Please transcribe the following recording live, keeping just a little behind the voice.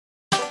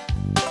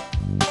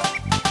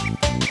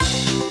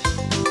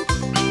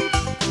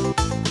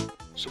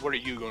what are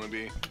you going to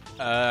be?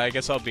 I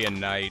guess I'll be a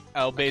knight.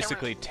 I'll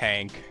basically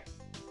tank.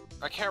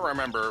 I can't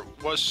remember.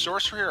 Was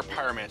sorcery or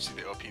pyromancy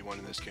the OP one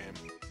in this game?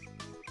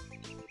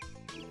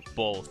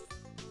 Both.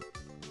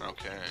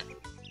 Okay.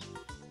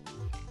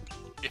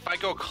 If I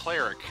go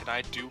cleric, can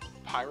I do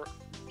pyro?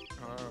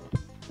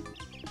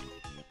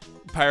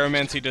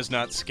 Pyromancy does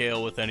not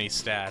scale with any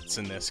stats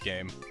in this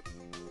game.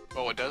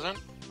 Oh, it doesn't?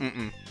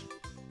 Mm-mm.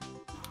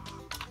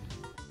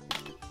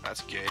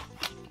 That's gay.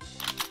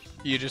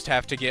 You just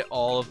have to get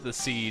all of the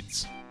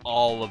seeds.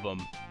 All of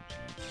them.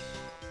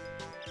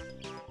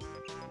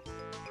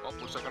 Well,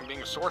 looks like I'm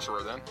being a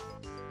sorcerer then.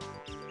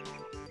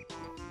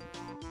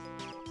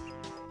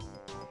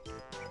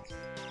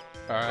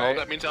 Alright. Oh,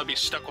 that means I'll be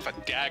stuck with a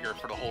dagger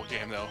for the whole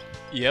game, though.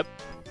 Yep.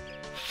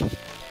 Do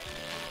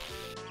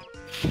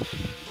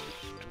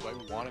I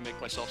want to make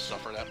myself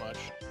suffer that much?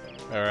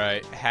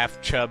 Alright,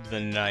 half Chub the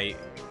Knight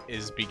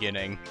is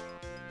beginning.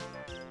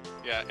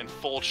 Yeah, and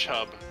full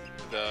Chub,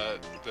 the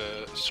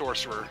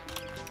sorcerer.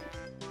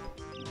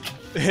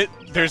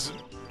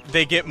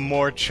 They get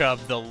more Chub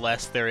the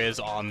less there is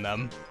on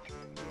them.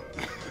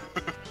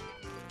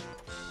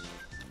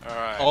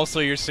 Alright. Also,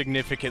 you're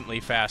significantly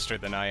faster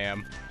than I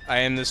am. I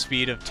am the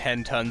speed of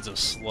 10 tons of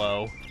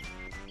slow.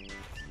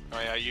 Oh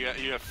yeah,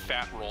 you have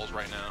fat rolls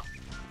right now.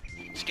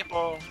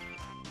 Skip-o!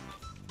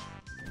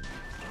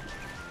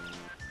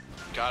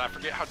 God, I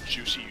forget how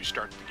juicy you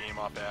started the game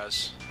off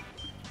as.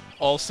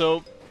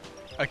 Also,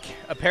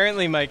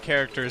 apparently my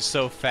character is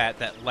so fat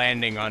that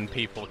landing on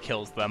people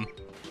kills them.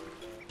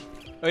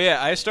 Oh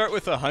yeah, I start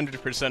with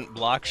 100%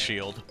 block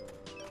shield.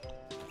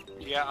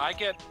 Yeah, I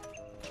get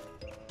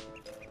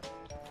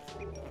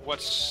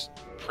what's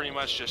pretty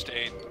much just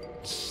a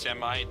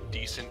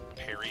semi-decent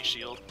parry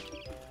shield.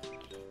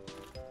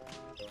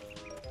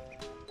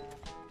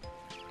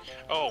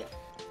 Oh.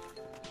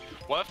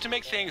 Well, to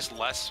make things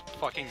less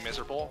fucking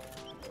miserable,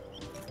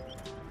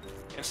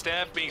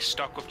 instead of being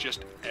stuck with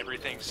just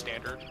everything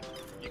standard,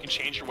 you can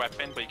change your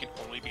weapon, but you can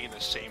only be in the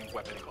same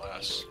weapon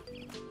class.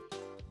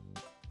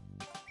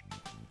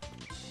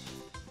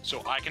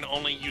 So I can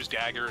only use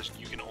daggers,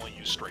 you can only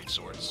use straight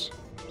swords.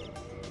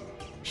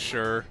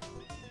 Sure.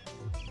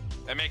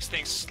 That makes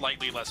things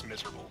slightly less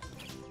miserable.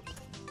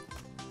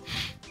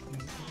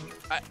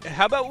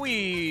 How about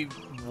we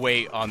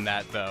wait on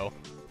that, though?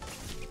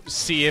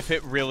 See if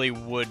it really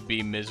would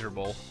be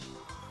miserable.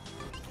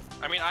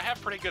 I mean, I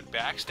have pretty good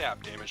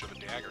backstab damage with a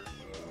dagger.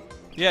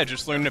 Yeah,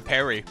 just learn to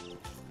parry.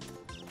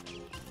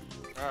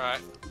 Alright.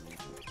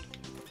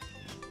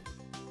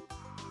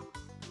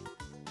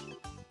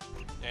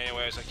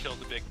 Anyways, I killed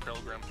the big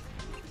pilgrim.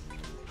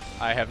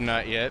 I have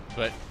not yet,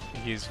 but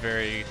he's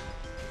very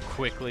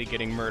quickly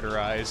getting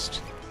murderized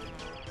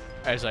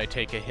as I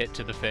take a hit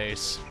to the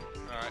face.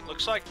 Alright,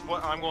 looks like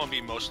what I'm going to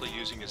be mostly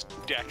using is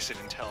dex and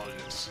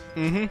intelligence.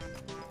 Mm-hmm.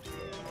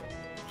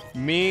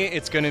 Me,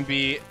 it's gonna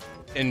be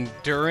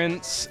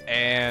endurance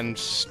and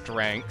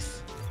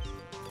strength.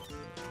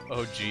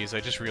 Oh geez, I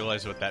just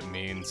realized what that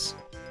means.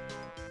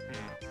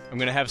 I'm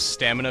gonna have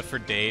stamina for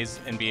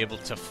days and be able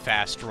to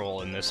fast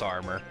roll in this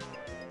armor.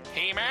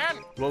 Hey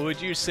man! What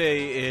would you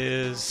say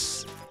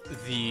is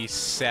the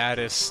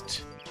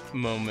saddest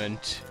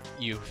moment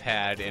you've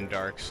had in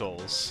Dark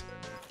Souls?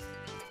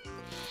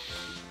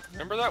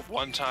 Remember that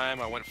one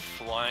time I went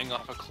flying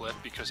off a cliff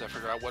because I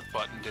forgot what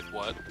button did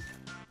what?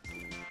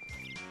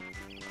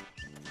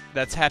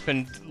 That's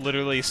happened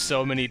literally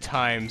so many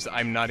times,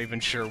 I'm not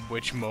even sure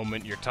which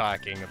moment you're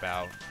talking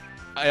about.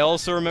 I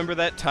also remember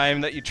that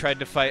time that you tried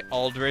to fight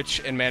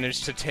Aldrich and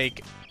managed to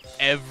take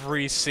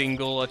every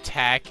single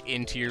attack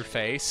into your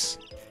face,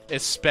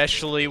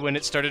 especially when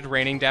it started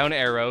raining down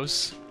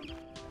arrows.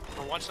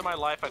 For once in my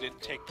life, I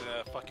didn't take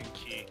the fucking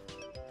key.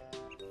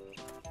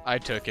 I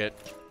took it.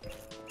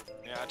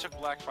 Yeah, I took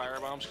black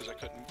firebombs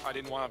because I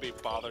didn't want to be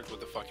bothered with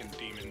the fucking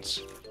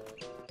demons.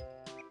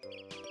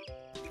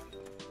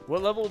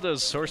 What level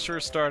does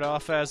Sorcerer start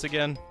off as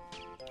again?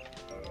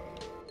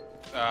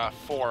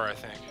 4, I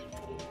think.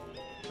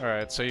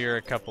 Alright, so you're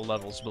a couple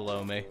levels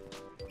below me.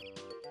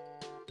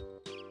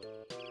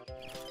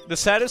 The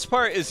saddest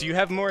part is you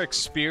have more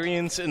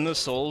experience in the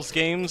Souls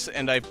games,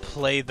 and I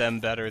play them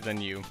better than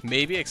you.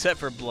 Maybe except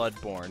for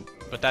Bloodborne,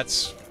 but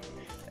that's...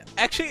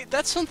 Actually,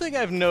 that's something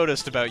I've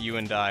noticed about you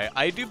and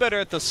I do better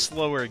at the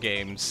slower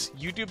games.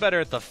 You do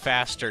better at the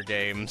faster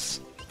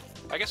games.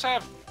 I guess I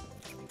have...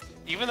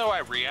 Even though I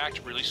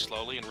react really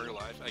slowly in real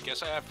life, I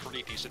guess I have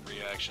pretty decent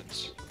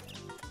reactions.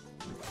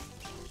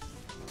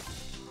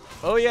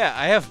 Oh yeah,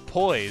 I have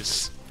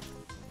poise.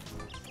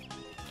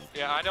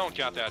 Yeah, I don't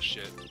got that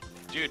shit.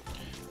 Dude,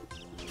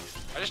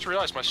 I just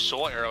realized my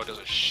soul arrow does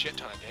a shit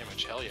ton of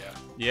damage, hell yeah.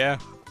 Yeah.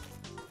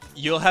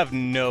 You'll have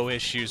no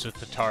issues with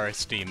the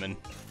Taurus demon.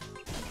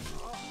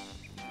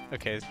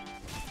 Okay.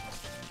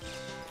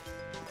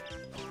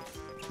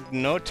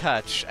 No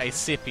touch, I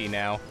sippy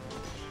now.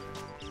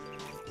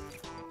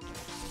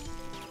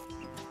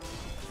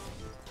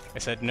 I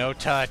said no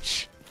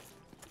touch.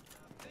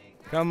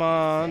 Come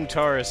on,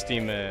 Taurus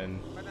demon.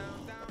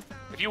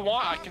 If you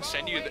want, I can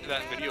send you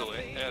that video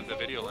link, the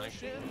video link.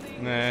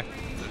 Nah.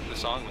 The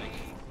song link.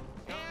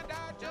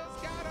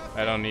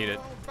 I don't need it.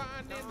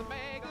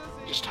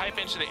 Just type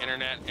into the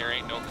internet, there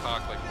ain't no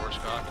cock like horse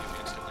cock, and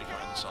you instantly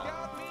find the song.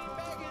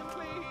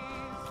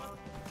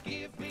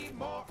 Give me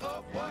more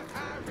of what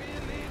I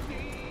really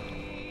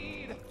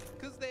need.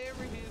 Cause there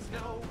is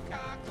no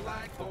cock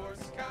like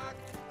horse cock.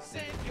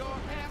 Send your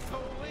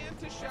asshole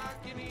into shock.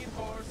 You need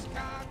horse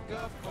cock,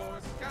 of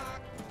course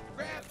cock.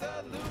 Grab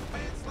the loop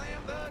and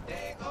slam the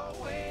day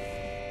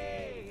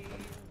away.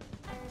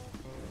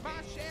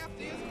 My shaft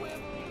is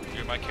quivering.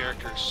 Dude, my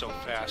character is so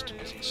fast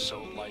because he's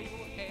so light.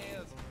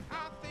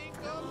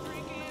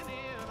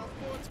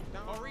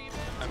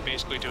 I'm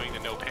basically doing the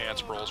no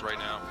pants rolls right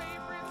now.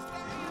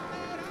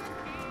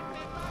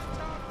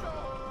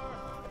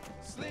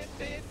 Slip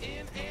it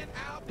in and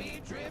I'll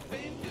be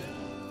dripping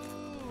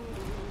doo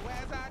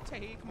as I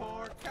take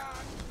more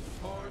cock,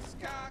 horse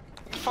cock.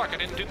 Fuck, I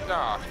didn't do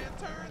that.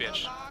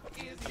 Bitch.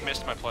 I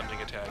missed my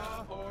plunging attack.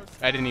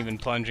 I didn't even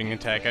plunging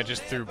attack, I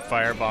just threw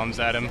fire bombs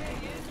at him.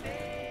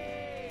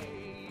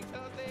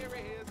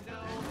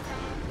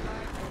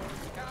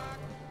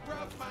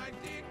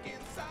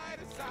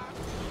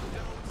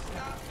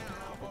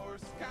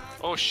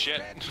 Oh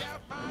shit.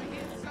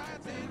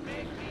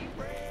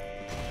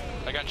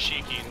 I got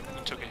cheeky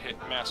and took a hit,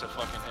 massive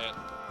fucking hit.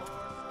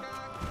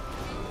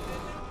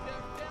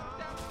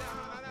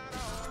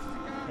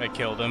 I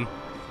killed him.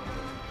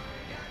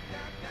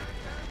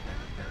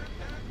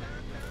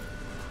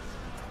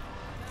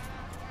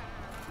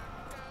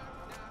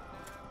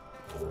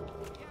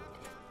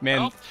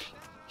 Man. Well,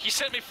 he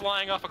sent me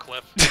flying off a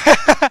cliff.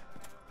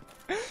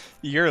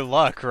 Your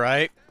luck,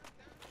 right?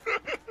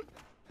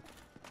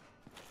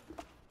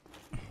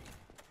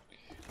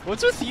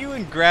 What's with you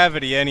and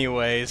gravity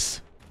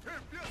anyways?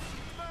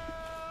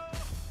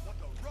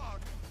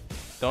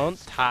 Don't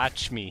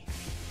touch me.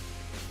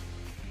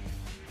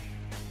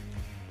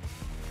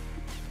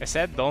 I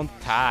said don't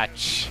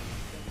touch.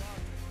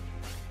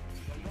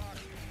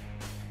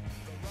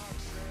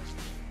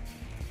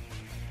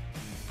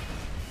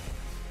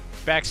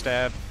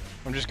 Backstab.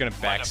 I'm just gonna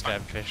backstab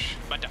fish.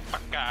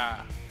 Motherfucker.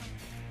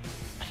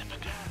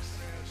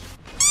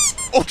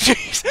 Oh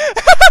jeez!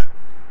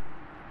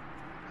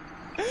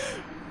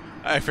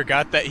 I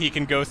forgot that he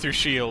can go through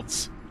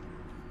shields.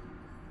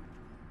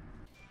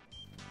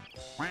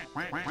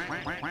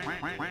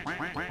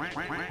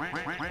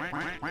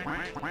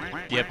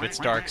 Yep, it's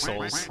Dark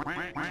Souls.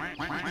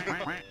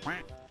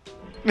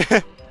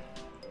 I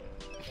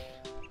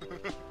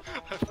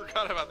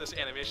forgot about this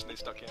animation they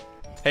stuck in.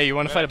 Hey, you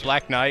want to fight a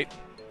Black Knight?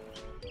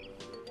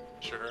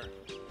 Sure.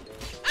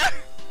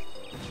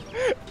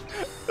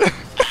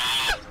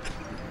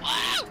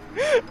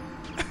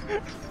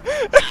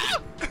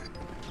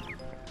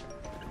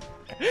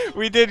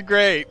 We did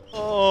great.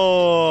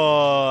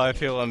 Oh, I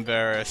feel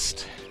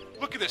embarrassed.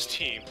 Look at this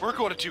team. We're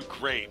going to do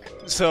great.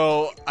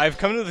 So, I've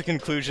come to the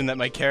conclusion that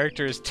my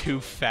character is too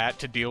fat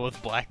to deal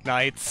with Black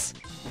Knights.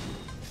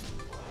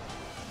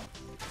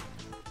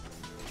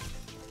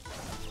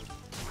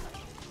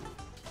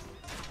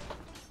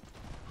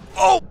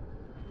 Oh!